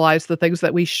and utilize the things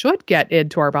that we should get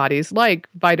into our bodies, like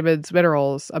vitamins,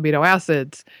 minerals, amino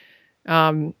acids.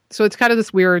 So it's kind of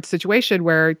this weird situation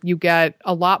where you get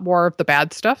a lot more of the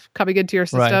bad stuff coming into your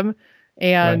system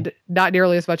and not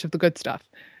nearly as much of the good stuff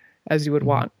as you would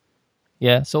want.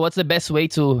 Yeah. So what's the best way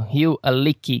to heal a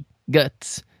leaky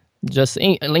gut? Just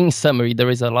in summary, there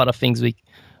is a lot of things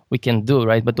we can do,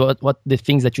 right? But what the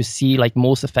things that you see like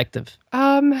most effective?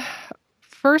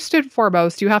 First and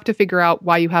foremost, you have to figure out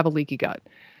why you have a leaky gut.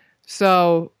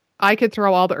 So I could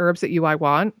throw all the herbs at you I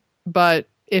want, but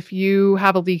if you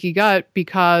have a leaky gut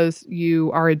because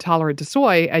you are intolerant to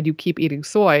soy and you keep eating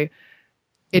soy,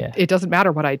 it doesn't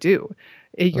matter what I do.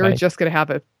 You're just going to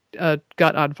have a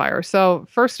gut on fire. So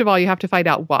first of all, you have to find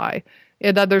out why.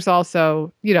 And then there's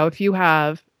also, if you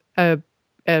have a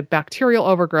bacterial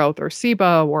overgrowth or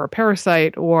SIBO or a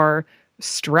parasite or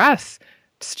stress,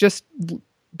 it's just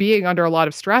being under a lot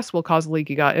of stress will cause a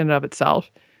leaky gut in and of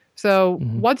itself. So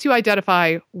once you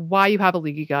identify why you have a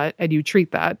leaky gut and you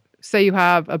treat that, say you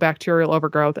have a bacterial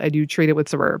overgrowth and you treat it with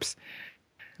some herbs,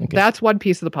 that's one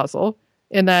piece of the puzzle.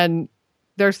 And then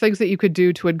there's things that you could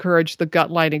do to encourage the gut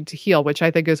lining to heal, which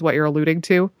I think is what you're alluding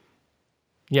to.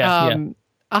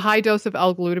 A high dose of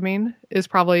L-glutamine is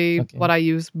probably what I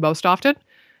use most often.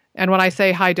 And when I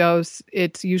say high dose,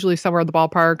 it's usually somewhere in the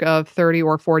ballpark of 30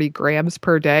 or 40 grams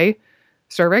per day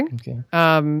serving.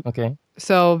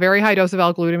 So very high dose of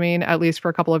L-glutamine, at least for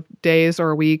a couple of days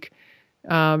or a week.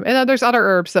 And then there's other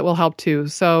herbs that will help too.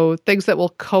 So things that will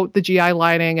coat the GI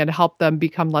lining and help them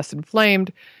become less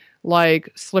inflamed, like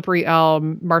slippery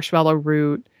elm, marshmallow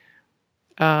root.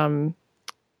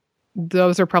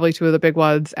 Those are probably two of the big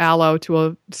ones. Aloe, to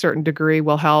a certain degree,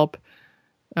 will help.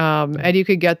 And you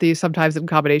can get these sometimes in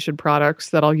combination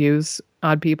products that I'll use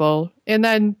on people. And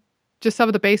then just some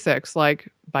of the basics like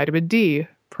vitamin D,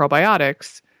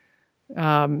 probiotics,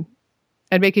 and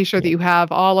making sure that you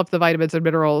have all of the vitamins and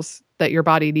minerals that your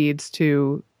body needs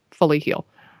to fully heal.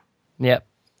 Yeah.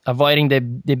 Avoiding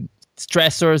the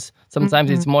stressors, sometimes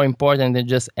it's more important than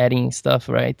just adding stuff,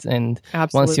 right? And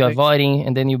once you're avoiding,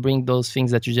 and then you bring those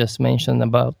things that you just mentioned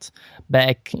about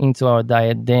back into our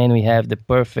diet, then we have the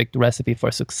perfect recipe for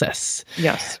success.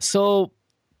 Yes. So,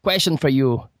 question for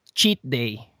you, cheat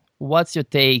day. What's your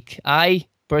take? I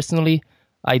personally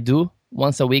do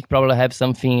once a week, probably have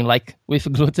something like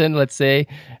with gluten, let's say,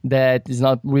 that is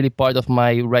not really part of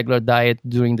my regular diet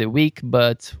during the week.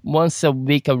 But once a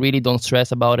week, I really don't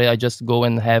stress about it. I just go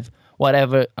and have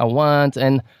whatever I want,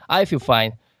 and I feel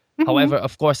fine. However,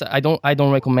 of course, I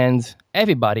don't recommend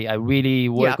everybody. I really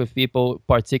work with people,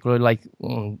 particularly like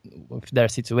with their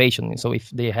situation. So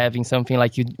if they're having something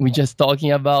like we just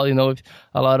talking about, with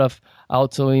a lot of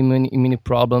autoimmune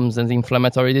problems and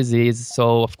inflammatory disease.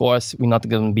 So of course, we're not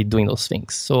going to be doing those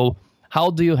things. So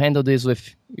how do you handle this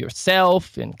with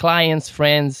yourself and clients,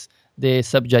 friends, the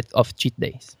subject of cheat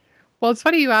days? Well, it's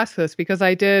funny you ask this because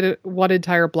I did one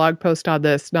entire blog post on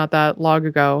this not that long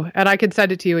ago, and I can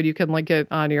send it to you and you can link it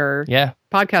on your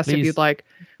podcast if you'd like.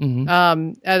 And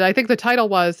I think the title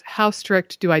was, How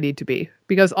Strict Do I Need to Be?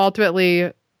 Because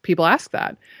ultimately people ask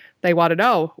that. They want to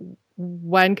know,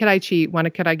 when can I cheat? When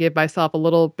can I give myself a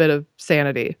little bit of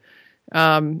sanity?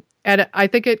 And I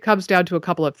think it comes down to a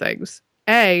couple of things.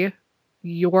 A,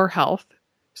 your health.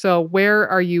 So where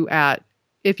are you at?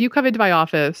 If you come into my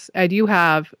office and you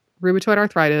have rheumatoid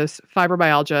arthritis,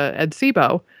 fibromyalgia, and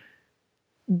SIBO,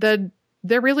 then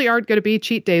there really aren't going to be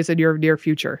cheat days in your near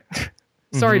future.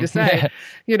 Sorry to say,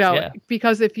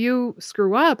 because if you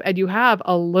screw up and you have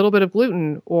a little bit of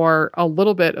gluten or a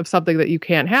little bit of something that you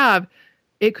can't have,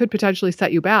 it could potentially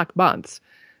set you back months.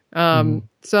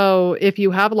 So if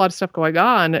you have a lot of stuff going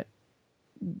on,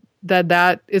 then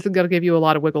that isn't going to give you a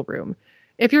lot of wiggle room.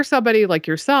 If you're somebody like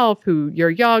yourself, who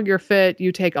you're young, you're fit,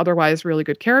 you take otherwise really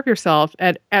good care of yourself,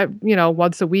 and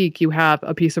once a week you have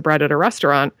a piece of bread at a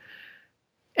restaurant,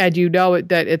 and you know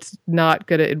that it's not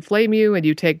going to inflame you, and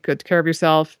you take good care of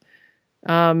yourself,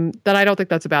 then I don't think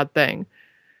that's a bad thing.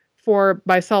 For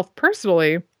myself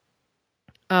personally,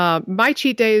 my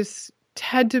cheat days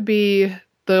tend to be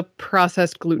the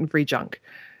processed gluten-free junk.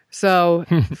 So,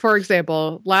 for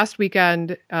example, last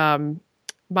weekend,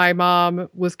 my mom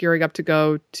was gearing up to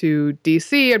go to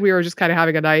DC, and we were just kind of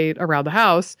having a night around the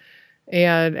house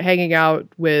and hanging out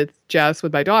with Jess,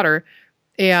 with my daughter.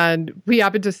 And we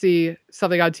happened to see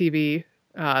something on TV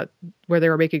where they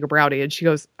were making a brownie. And she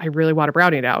goes, I really want a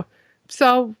brownie now.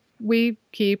 So we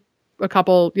keep a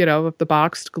couple, of the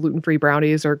boxed gluten-free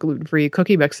brownies or gluten-free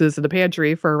cookie mixes in the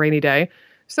pantry for a rainy day.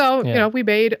 So, we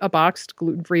made a boxed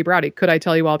gluten-free brownie. Could I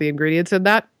tell you all the ingredients in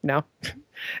that? No.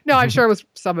 No, I'm sure it was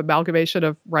some amalgamation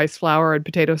of rice flour and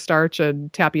potato starch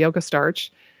and tapioca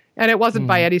starch. And it wasn't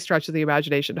by any stretch of the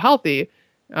imagination healthy.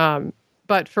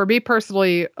 But for me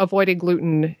personally, avoiding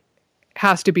gluten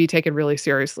has to be taken really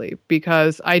seriously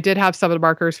because I did have some of the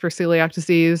markers for celiac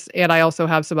disease, and I also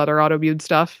have some other autoimmune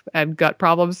stuff and gut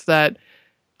problems that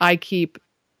I keep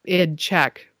in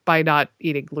check by not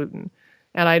eating gluten.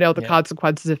 And I know the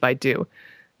consequences if I do.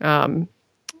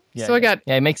 So again,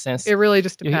 it makes sense. It really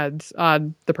just depends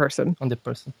on the person.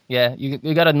 Yeah,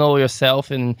 you got to know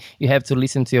yourself, and you have to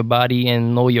listen to your body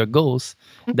and know your goals.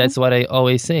 That's what I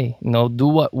always say. Do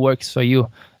what works for you.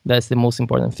 That's the most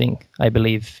important thing, I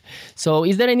believe. So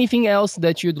is there anything else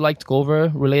that you'd like to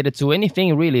cover related to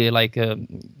anything really, like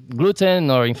gluten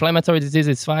or inflammatory disease?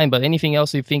 It's fine, but anything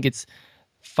else you think it's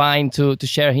fine to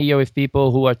share here with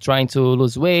people who are trying to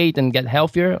lose weight and get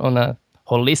healthier on a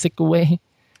holistic way?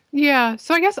 Yeah,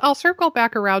 so I guess I'll circle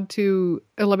back around to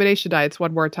elimination diets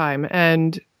one more time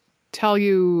and tell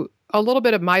you a little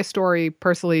bit of my story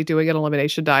personally doing an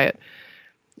elimination diet.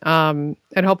 And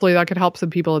hopefully that could help some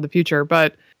people in the future.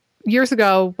 But years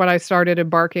ago, when I started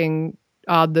embarking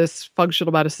on this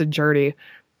functional medicine journey,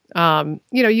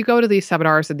 you go to these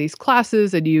seminars and these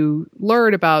classes and you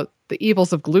learn about the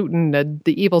evils of gluten and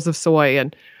the evils of soy.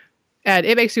 And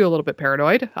it makes you a little bit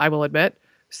paranoid, I will admit.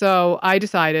 So I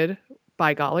decided,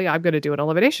 by golly, I'm going to do an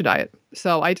elimination diet.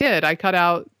 So I did. I cut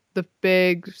out the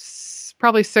big,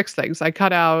 probably 6 things. I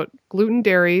cut out gluten,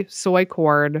 dairy, soy,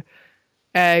 corn,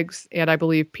 eggs, and I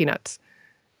believe peanuts.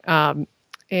 And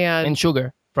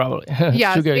sugar, probably.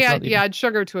 Yeah, and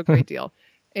sugar to a great deal.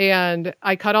 And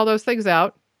I cut all those things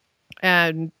out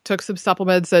and took some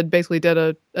supplements and basically did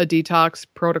a detox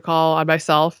protocol on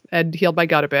myself and healed my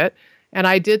gut a bit. And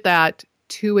I did that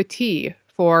to a T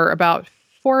for about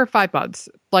 4 or 5 months.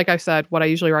 Like I said, what I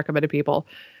usually recommend to people.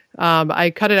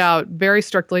 I cut it out very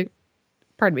strictly.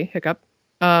 Pardon me, hiccup.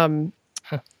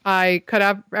 I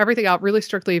cut everything out really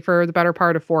strictly for the better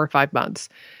part of 4 or 5 months.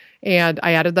 And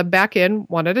I added them back in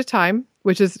one at a time,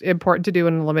 which is important to do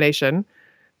in elimination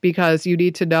because you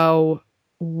need to know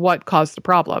what caused the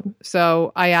problem.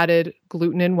 So I added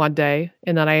gluten in one day,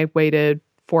 and then I waited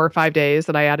 4 or 5 days,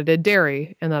 and I added in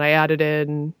dairy, and then I added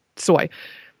in soy.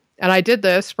 And I did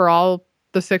this for all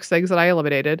the 6 things that I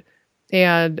eliminated.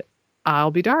 And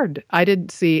I'll be darned, I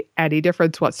didn't see any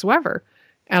difference whatsoever.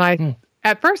 And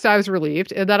at first I was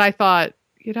relieved. And then I thought,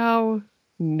 no,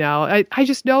 I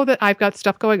just know that I've got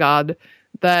stuff going on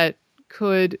that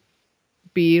could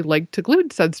be linked to gluten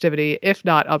sensitivity, if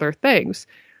not other things.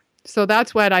 So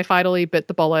that's when I finally bit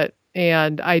the bullet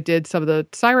and I did some of the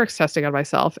Cyrex testing on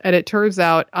myself. And it turns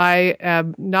out I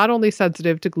am not only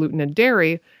sensitive to gluten and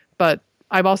dairy, but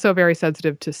I'm also very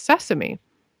sensitive to sesame.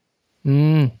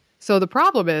 So the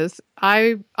problem is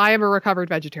I am a recovered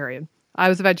vegetarian. I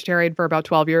was a vegetarian for about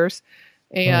 12 years.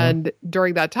 And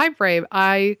during that time frame,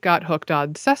 I got hooked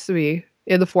on sesame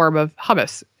in the form of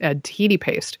hummus and tahini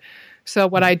paste. So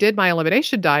when I did my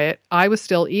elimination diet, I was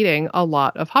still eating a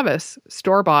lot of hummus,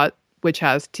 store-bought, which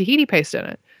has tahini paste in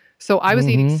it. So I was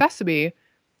eating sesame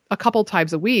a couple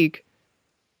times a week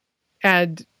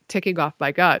and ticking off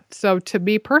my gut. So to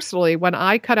me personally, when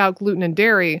I cut out gluten and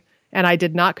dairy and I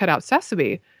did not cut out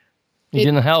sesame, it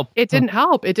didn't help. It didn't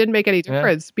help. It didn't make any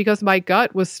difference because my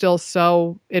gut was still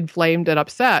so inflamed and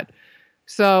upset.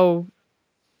 So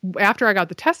after I got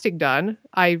the testing done,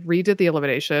 I redid the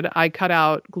elimination. I cut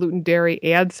out gluten, dairy,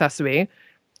 and sesame,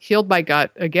 healed my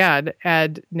gut again.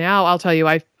 And now I'll tell you,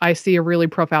 I see a really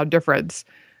profound difference.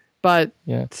 But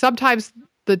sometimes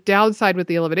the downside with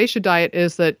the elimination diet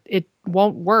is that it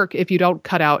won't work if you don't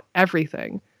cut out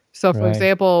everything. So for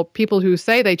example, people who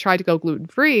say they tried to go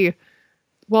gluten-free,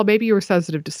 well, maybe you were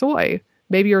sensitive to soy.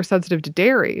 Maybe you're sensitive to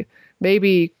dairy.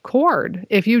 Maybe corn.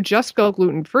 If you just go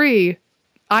gluten-free,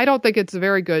 I don't think it's a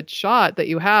very good shot that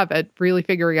you have at really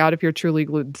figuring out if you're truly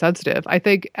gluten sensitive. I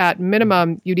think at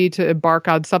minimum, you need to embark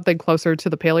on something closer to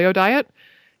the paleo diet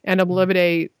and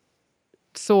eliminate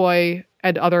soy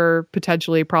and other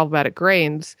potentially problematic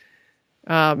grains.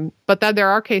 But then there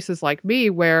are cases like me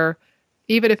where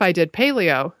even if I did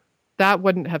paleo, that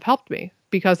wouldn't have helped me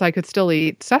because I could still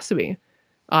eat sesame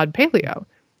on paleo.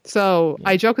 So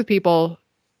I joke with people,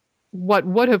 what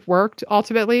would have worked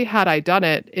ultimately had I done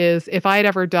it is if I had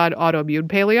ever done autoimmune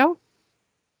paleo,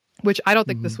 which I don't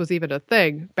think this was even a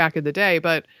thing back in the day,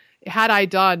 but had I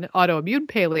done autoimmune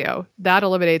paleo, that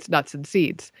eliminates nuts and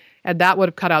seeds. And that would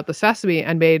have cut out the sesame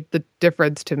and made the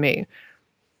difference to me.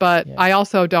 But I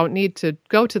also don't need to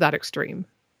go to that extreme.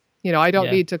 I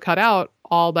don't need to cut out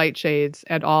all nightshades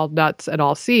and all nuts and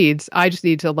all seeds. I just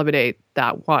need to eliminate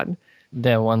that one.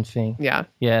 That one thing. Yeah.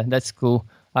 Yeah, that's cool.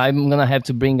 I'm going to have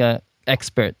to bring an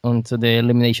expert onto the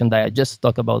elimination diet just to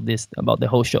talk about this, about the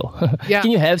whole show. Yeah. Can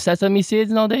you have sesame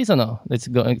seeds nowadays or no?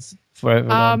 It's forever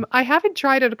long. I haven't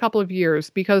tried it a couple of years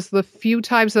because the few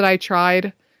times that I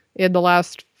tried in the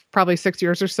last probably 6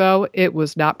 years or so, it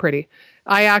was not pretty.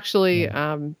 I actually,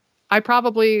 I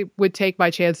probably would take my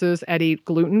chances and eat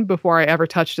gluten before I ever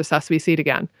touched a sesame seed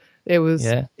again. It was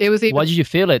even... What did you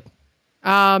feel it?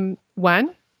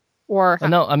 When? Or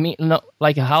no, I mean, no.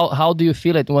 Like, how do you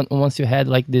feel it once you had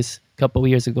like this couple of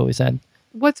years ago? You said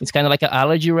it's kind of like an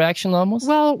allergy reaction almost.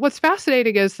 Well, what's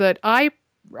fascinating is that I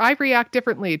react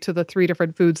differently to the 3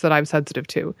 different foods that I'm sensitive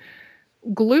to.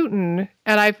 Gluten,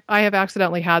 and I have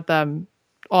accidentally had them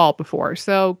all before.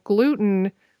 So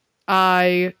gluten,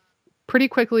 I pretty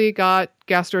quickly got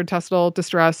gastrointestinal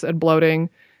distress and bloating.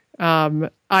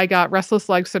 I got restless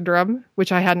leg syndrome,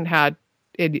 which I hadn't had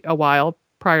in a while.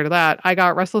 Prior to that, I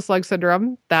got restless leg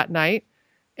syndrome that night,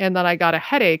 and then I got a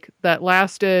headache that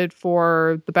lasted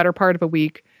for the better part of a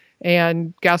week,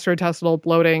 and gastrointestinal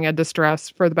bloating and distress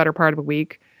for the better part of a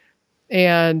week.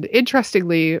 And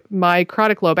interestingly, my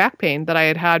chronic low back pain that I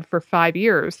had had for 5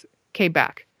 years came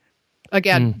back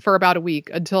again for about a week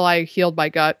until I healed my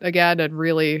gut again and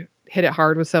really hit it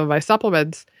hard with some of my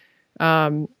supplements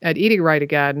and eating right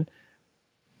again.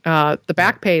 The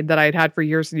back pain that I'd had for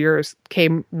years and years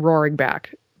came roaring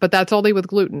back, but that's only with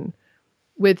gluten.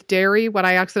 With dairy, when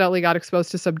I accidentally got exposed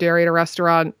to some dairy at a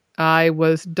restaurant, I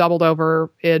was doubled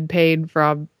over in pain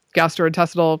from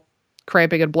gastrointestinal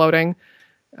cramping and bloating.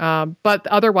 But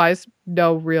otherwise,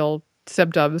 no real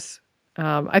symptoms.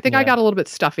 I think I got a little bit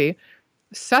stuffy.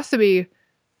 Sesame,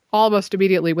 almost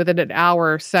immediately within an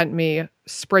hour, sent me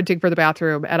sprinting for the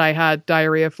bathroom, and I had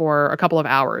diarrhea for a couple of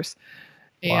hours.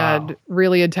 And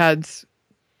really intense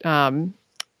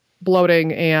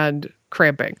bloating and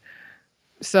cramping.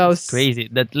 So it's crazy.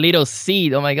 That little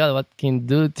seed, oh my God, what can it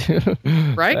do to...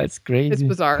 Right? That's crazy. It's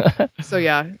bizarre. So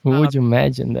yeah. Who would you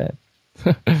imagine that?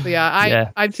 So yeah,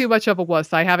 I'm too much of a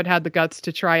wuss. I haven't had the guts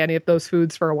to try any of those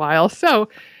foods for a while. So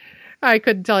I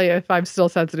couldn't tell you if I'm still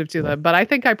sensitive to them, but I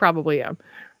think I probably am.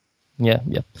 Yeah.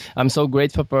 I'm so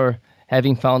grateful for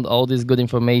having found all this good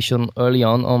information early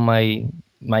on my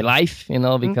life,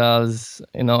 because,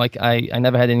 like I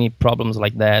never had any problems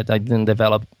like that. I didn't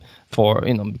develop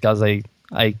because I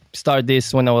started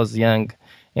this when I was young,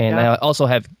 and I also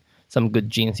have some good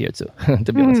genes here too,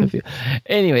 to be honest with you.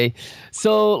 Anyway,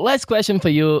 so last question for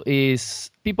you is,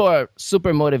 people are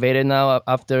super motivated now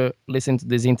after listening to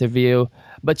this interview,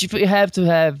 but if you have to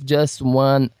have just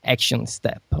one action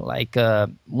step, like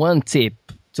one tip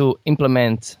to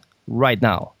implement right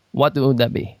now, what would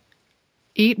that be?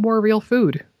 Eat more real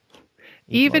food.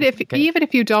 Even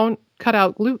if you don't cut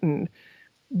out gluten,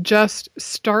 just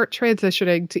start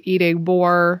transitioning to eating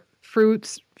more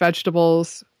fruits,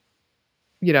 vegetables,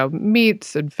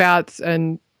 meats and fats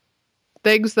and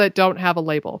things that don't have a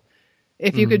label.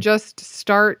 If you could just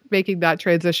start making that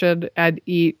transition and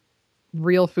eat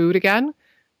real food again,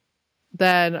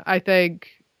 then I think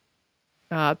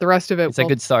the rest of it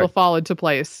will fall into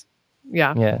place.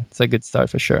 Yeah, it's a good start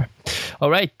for sure.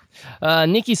 All right,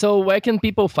 Nikki, so where can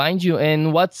people find you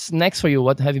and what's next for you?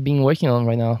 What have you been working on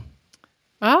right now?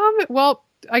 Well,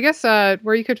 I guess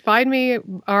where you could find me,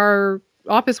 our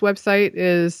office website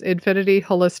is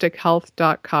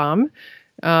infinityholistichealth.com.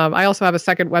 I also have a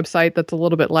second website that's a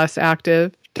little bit less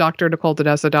active,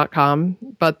 drnicolededeza.com,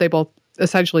 but they both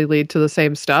essentially lead to the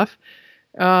same stuff.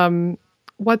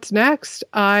 What's next?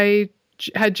 I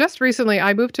had just recently,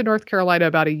 I moved to North Carolina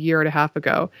about a year and a half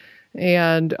ago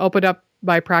and opened up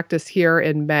my practice here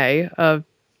in May of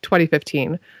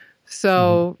 2015.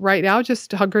 So right now,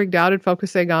 just hunkering down and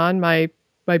focusing on my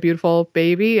beautiful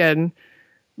baby and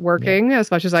working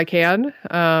as much as I can.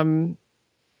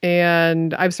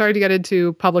 And I'm starting to get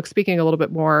into public speaking a little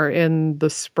bit more in the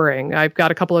spring. I've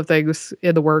got a couple of things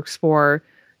in the works for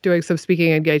doing some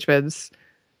speaking engagements.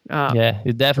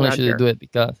 You definitely should do it,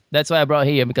 because that's why I brought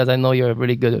here, because I know you're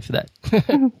really good with that.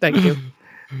 Thank you.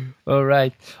 All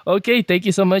right. Okay. Thank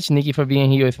you so much, Nikki, for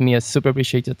being here with me. I super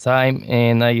appreciate your time,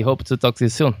 and I hope to talk to you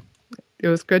soon. It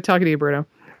was good talking to you, Bruno.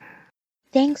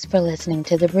 Thanks for listening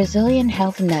to the Brazilian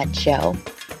Health Nut Show.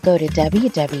 Go to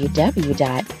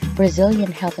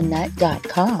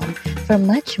www.brazilianhealthnut.com for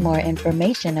much more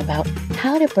information about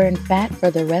how to burn fat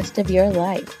for the rest of your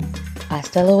life.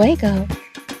 Hasta luego.